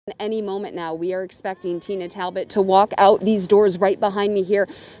Any moment now, we are expecting Tina Talbot to walk out these doors right behind me here.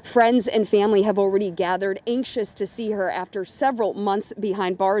 Friends and family have already gathered, anxious to see her after several months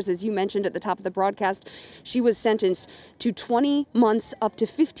behind bars. As you mentioned at the top of the broadcast, she was sentenced to 20 months up to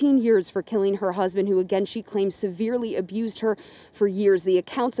 15 years for killing her husband, who again she claims severely abused her for years. The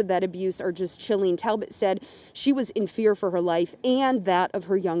accounts of that abuse are just chilling. Talbot said she was in fear for her life and that of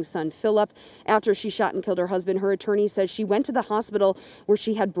her young son, Philip. After she shot and killed her husband, her attorney says she went to the hospital where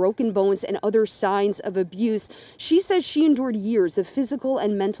she had broken bones and other signs of abuse. She says she endured years of physical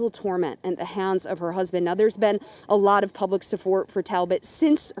and mental torment at the hands of her husband. Now, there's been a lot of public support for Talbot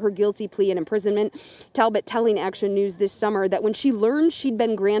since her guilty plea and imprisonment. Talbot telling Action News this summer that when she learned she'd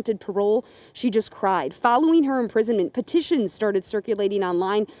been granted parole, she just cried. Following her imprisonment, petitions started circulating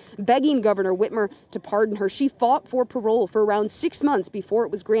online, begging Governor Whitmer to pardon her. She fought for parole for around 6 months before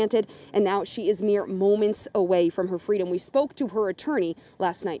it was granted, and now she is mere moments away from her freedom. We spoke to her attorney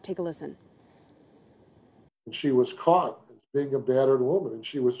last night. Take a listen. And she was caught as being a battered woman, and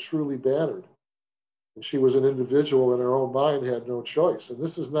she was truly battered. And she was an individual in her own mind, had no choice. And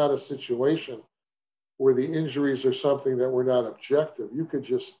this is not a situation where the injuries are something that were not objective. You could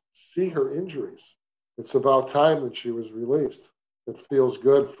just see her injuries. It's about time that she was released. It feels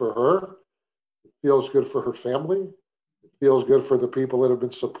good for her. It feels good for her family. It feels good for the people that have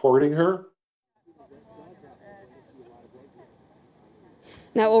been supporting her.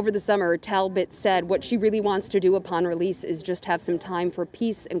 Now, over the summer, Talbot said what she really wants to do upon release is just have some time for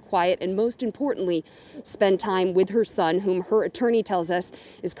peace and quiet, and most importantly, spend time with her son, whom her attorney tells us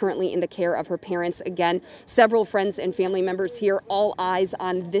is currently in the care of her parents. Again, several friends and family members here, all eyes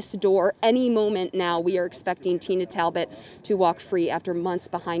on this door. Any moment now, we are expecting Tina Talbot to walk free after months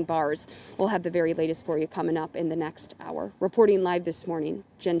behind bars. We'll have the very latest for you coming up in the next hour. Reporting live this morning,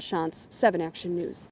 Jen Shantz, 7 Action News.